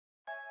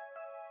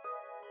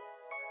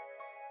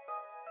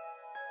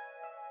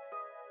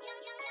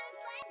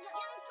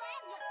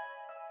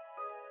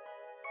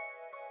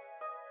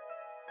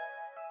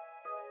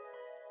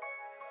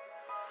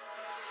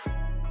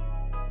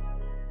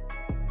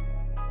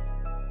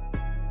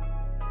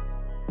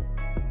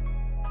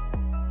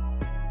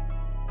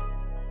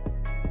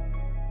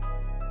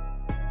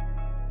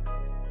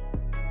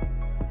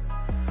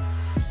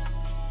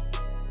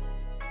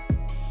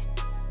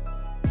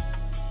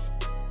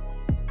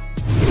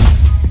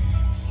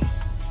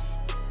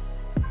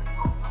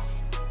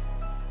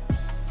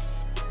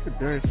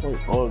Very sweet.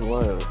 Oh,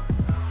 wow.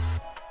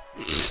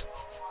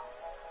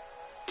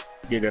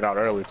 Get it out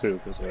early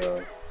too, cause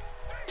yeah,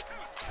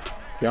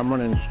 I'm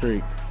running the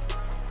street.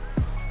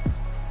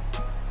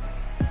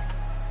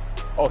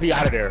 Oh, he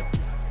out of there.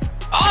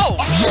 Oh!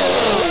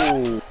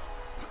 Oh!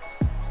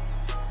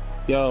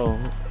 Yo,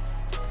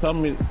 tell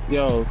me,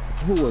 yo,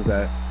 who was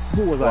that?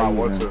 Who was I?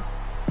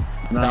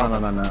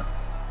 No.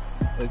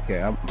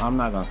 Okay, I'm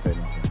not gonna say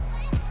nothing.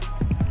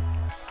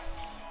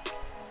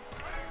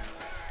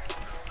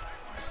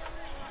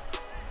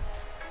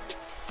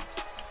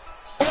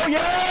 Oh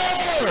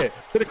yeah!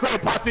 To the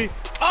crowd, Potty.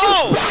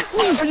 Oh!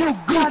 Are you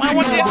good? I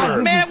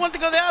wanted to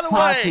go the other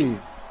way.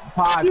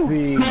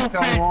 Potty,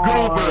 come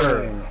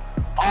on.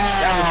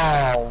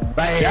 Oh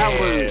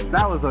man,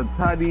 that was a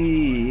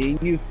tutty.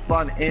 You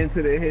spun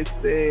into the hit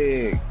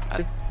stick.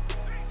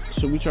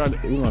 Should we try?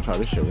 We're gonna try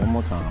this shit one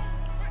more time.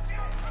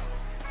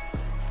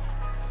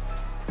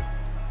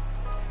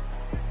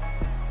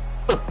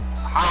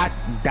 Hot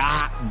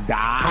dot.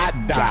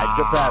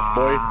 Good pass,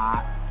 boy.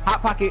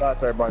 Hot pocket.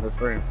 That's everybody in the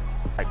stream.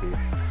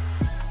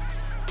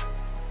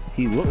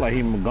 He looked like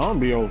he was gonna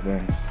be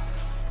open.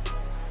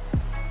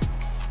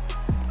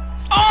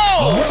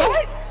 Oh!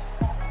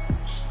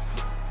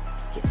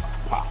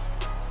 What?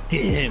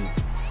 Get him.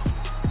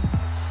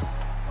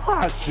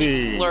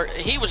 Potty.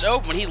 He was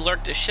open. He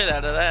lurked the shit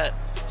out of that.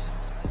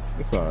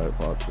 It's alright,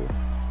 Potty.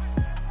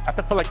 I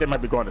feel like they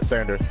might be going to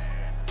Sanders.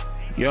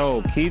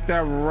 Yo, keep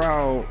that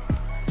route.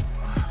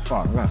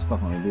 Fuck, I got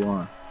stuck on the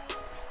D-line.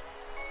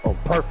 Oh,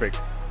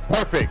 perfect.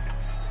 Perfect.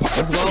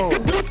 Let's go.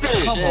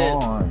 Come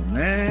on,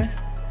 man.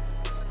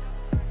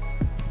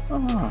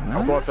 Come on, man.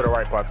 I'm going to the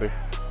right, Potty.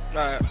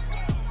 Alright.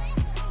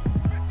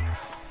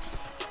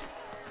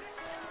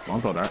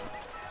 Don't throw that.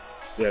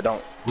 Yeah,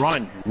 don't.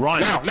 Run.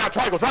 Now,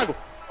 triangle.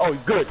 Oh,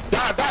 good.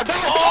 Die.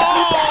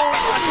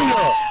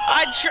 Oh!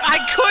 I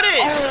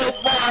couldn't. Oh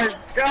my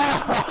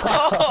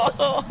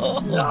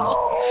god.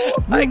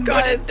 No. I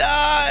couldn't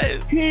die.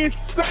 He's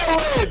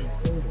selling.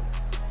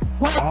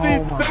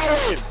 Potty's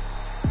selling.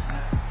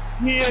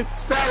 He is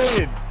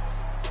selling.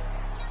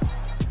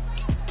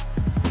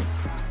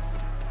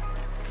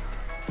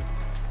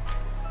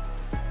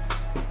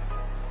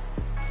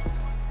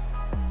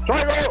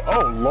 Triangle.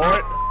 Oh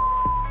Lord.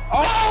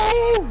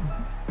 Oh.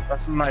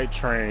 That's a night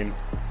train.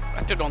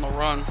 I did on the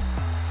run.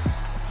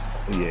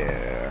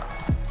 Yeah.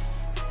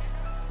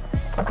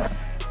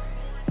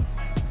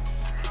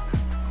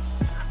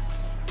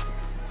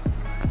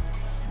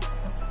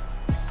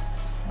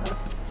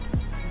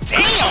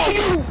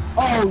 Damn!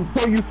 Oh,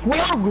 so you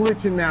swerve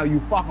glitching now, you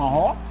fucking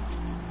hawk?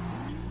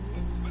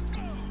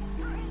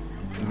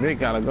 Vic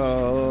gotta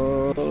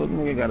go.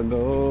 Nigga gotta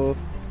go.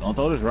 Don't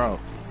throw this route.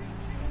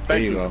 There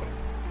you go.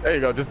 There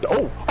you go. Just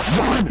oh.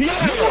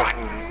 Let's go.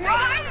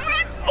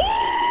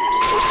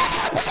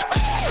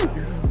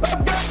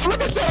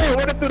 Look at you.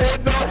 Went through the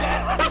end zone.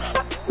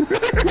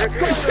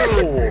 Let's go.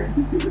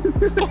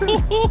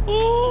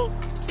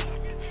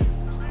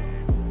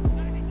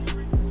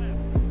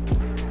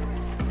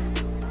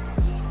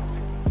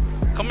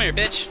 Come here,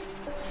 bitch.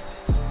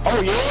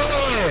 Oh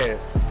yeah!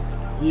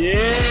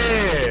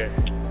 Yeah!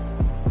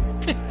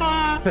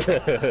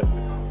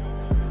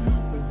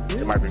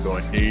 It might be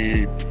going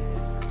deep.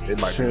 It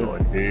might be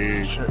going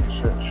deep. Shit.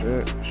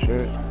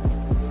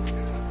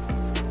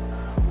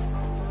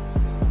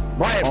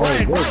 Brian!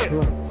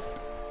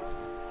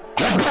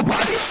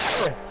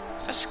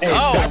 Let's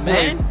go,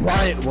 man.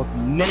 Brian was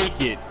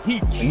naked.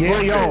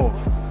 Yo,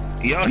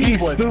 he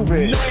was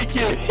stupid.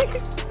 Naked.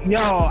 Yo,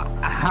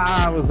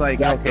 I was like,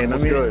 okay,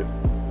 let me. Good.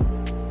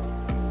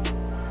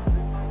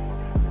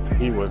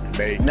 He was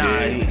naked.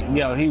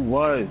 Nah, he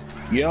was.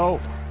 Yo,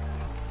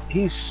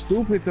 he's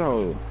stupid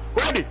though.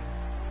 Ready?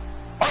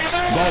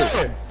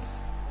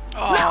 Oh,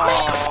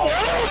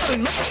 oh.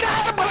 Man,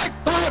 like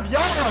 5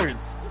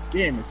 yards. This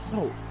game is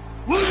so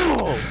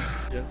brutal.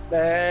 Just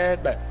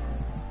bad.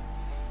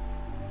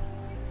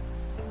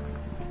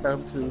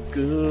 I'm too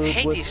good. I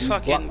hate these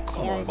fucking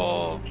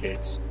cornball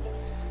kids.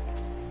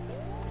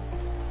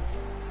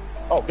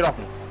 Oh, get off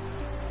me.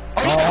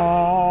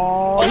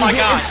 Oh my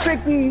god.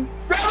 50.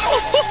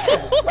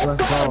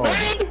 Let's go.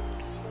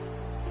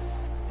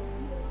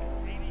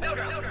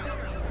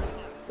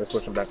 Let's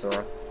switch him back to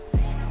run.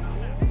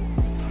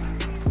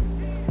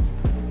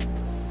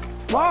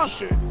 Oh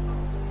shit.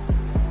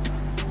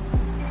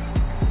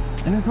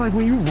 And it's like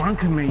when you run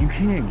command, you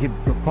can't get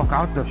the fuck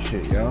out the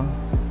shit, yo.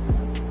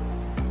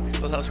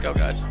 Let's go,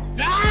 guys.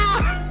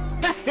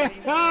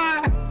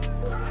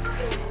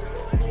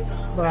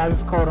 Bro, I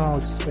just caught on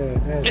what you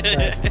said.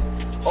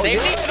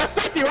 Safety? Yeah, that's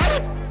safety,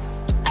 right?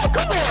 Oh,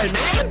 come on,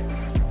 man.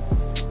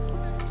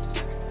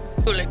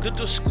 Good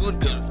to school,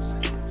 girl.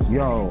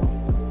 Yo.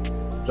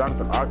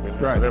 Jonathan Ogden.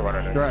 Stretch. They're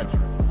running this.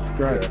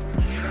 Stretch. Yeah.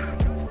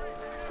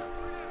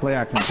 Play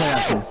action. Play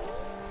action.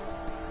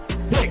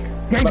 Pick.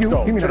 Thank you.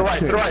 Go. Give me to the that right,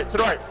 shit. to the right, to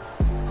the right.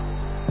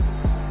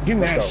 Give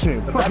me that Let's go.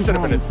 shit. That should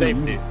have been a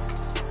safety.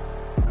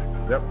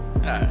 Yep.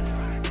 Alright.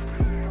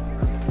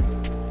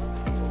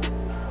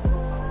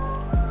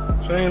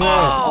 Shane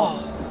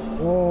Oh!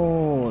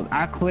 Oh,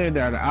 I cleared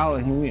that out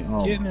and he went.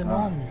 Oh, getting it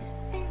on me.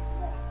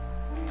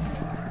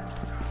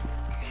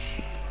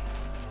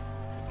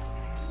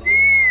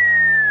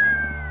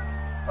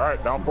 All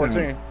right, down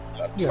 14.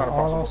 That's Yeah, not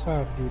all possible.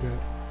 outside to do that.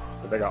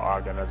 But they got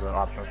Ogden as an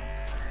option.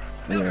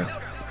 Yeah.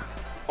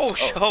 Oh,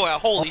 Showout,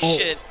 holy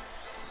shit.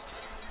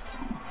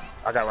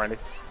 I got Randy.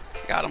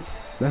 Got him.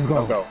 Let's go.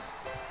 Let's go.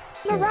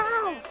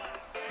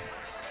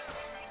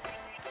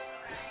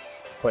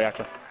 Play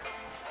action.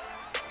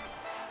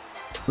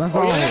 Let's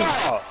go. Oh,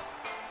 yeah.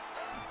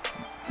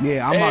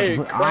 Yeah, I'm Hey,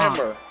 about to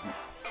Kramer.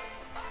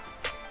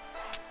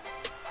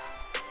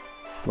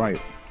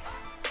 right.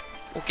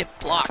 We'll get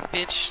blocked,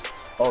 bitch.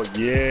 Oh,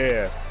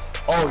 yeah.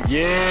 Oh,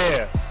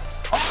 yeah.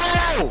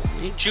 Oh!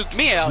 You juked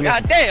me out, Yeah.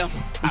 goddamn.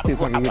 You see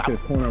if I can get this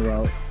corner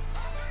route.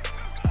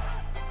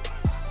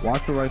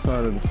 Watch the right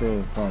side of the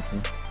field,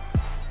 Thompson.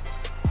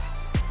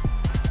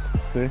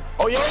 See?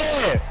 Oh, yeah.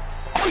 Oh,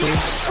 yeah.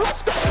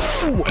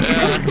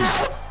 Let's go.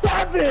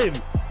 7.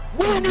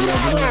 We need a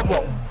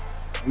double.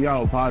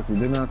 Yo, Posse,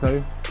 didn't I tell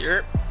you?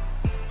 Yerp.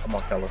 Come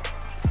on, Keller.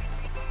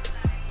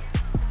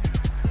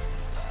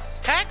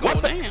 Tackle,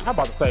 What the? damn. I'm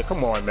about to say,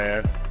 come on,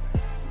 man.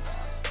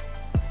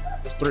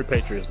 There's 3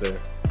 Patriots there.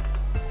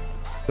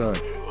 Touch.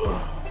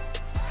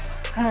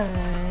 Come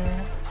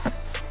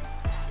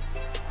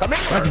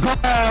here. Let's go!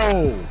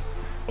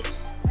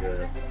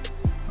 Yeah.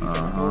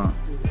 Uh-huh.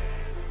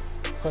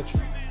 Touch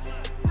it.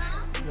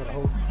 You gotta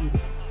hold the key.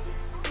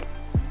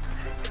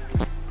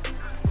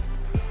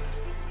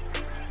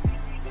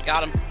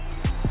 Got him.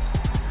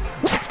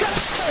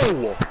 Let's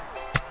go!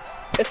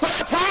 It's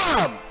our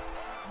time!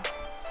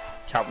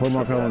 Put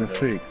Markell on the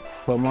street.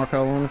 Put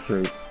Markell on the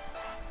street.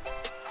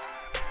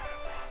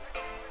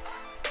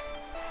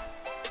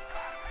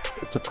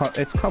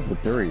 It's couple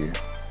 3.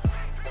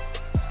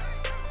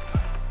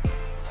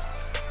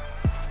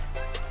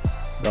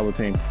 Double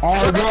team.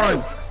 Oh,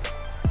 run!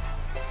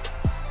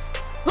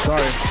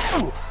 Sorry.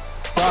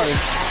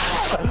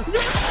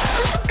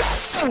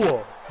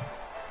 Go!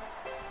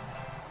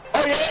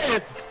 Oh yeah,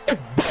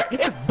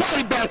 it's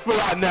body bash for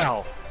right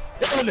now.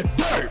 It's in the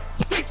dirt,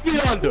 6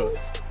 feet under.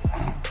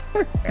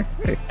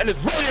 And it's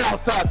raining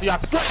outside, so y'all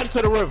slide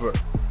into the river.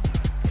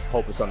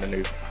 Hope it's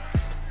underneath.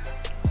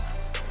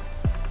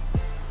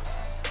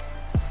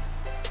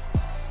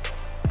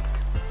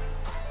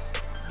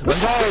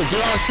 Let's go,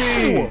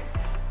 DRC!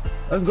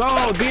 Let's go,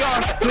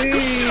 DRC!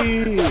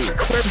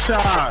 Crib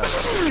shot!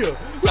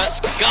 Let's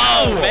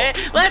go, man.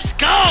 Let's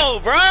go,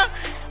 bruh.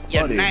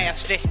 You Buddy.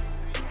 nasty.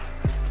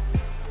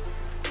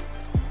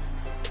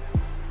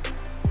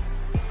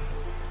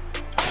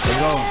 Let's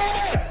go.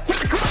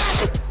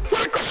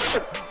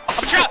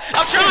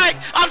 I'm trying.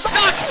 I'm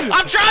stuck.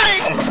 I'm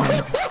trying.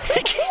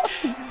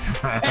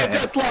 And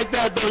just like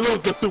that, they lose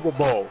the Super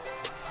Bowl.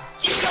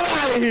 Get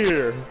out of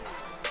here!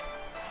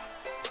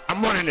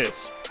 I'm running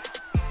this.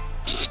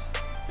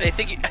 I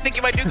think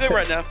you might do good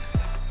right now.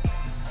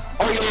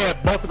 Oh yeah,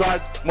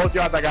 most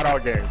yards I got all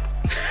game.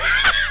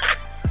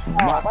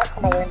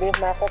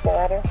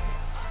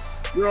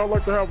 You don't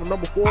like to have a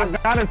number 4? I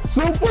got a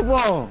Super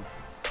Bowl!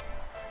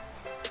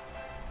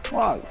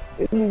 Fuck,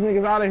 get these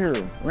niggas out of here.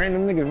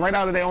 Random niggas right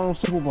out of their own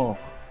Super Bowl.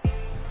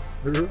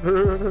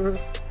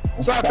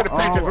 Shout out to the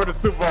Patriots for the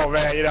Super Bowl,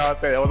 man. You know what I'm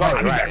saying? It was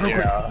all right, you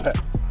know. Yeah.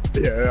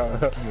 Yeah,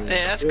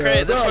 that's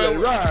crazy. That's right.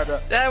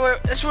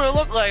 that's what it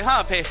looked like,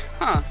 huh, Paige?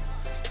 Huh,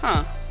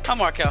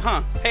 Markell,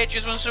 huh?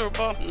 Patriots win the Super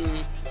Bowl?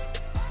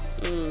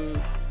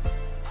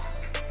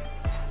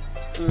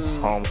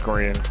 Home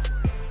screen,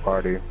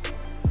 party.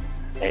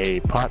 A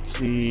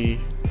Potsy,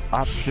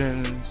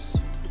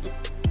 options.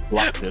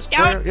 Lock this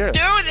Don't player.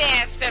 do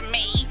this to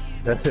me.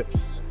 You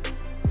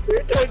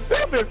can't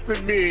do this to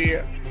me.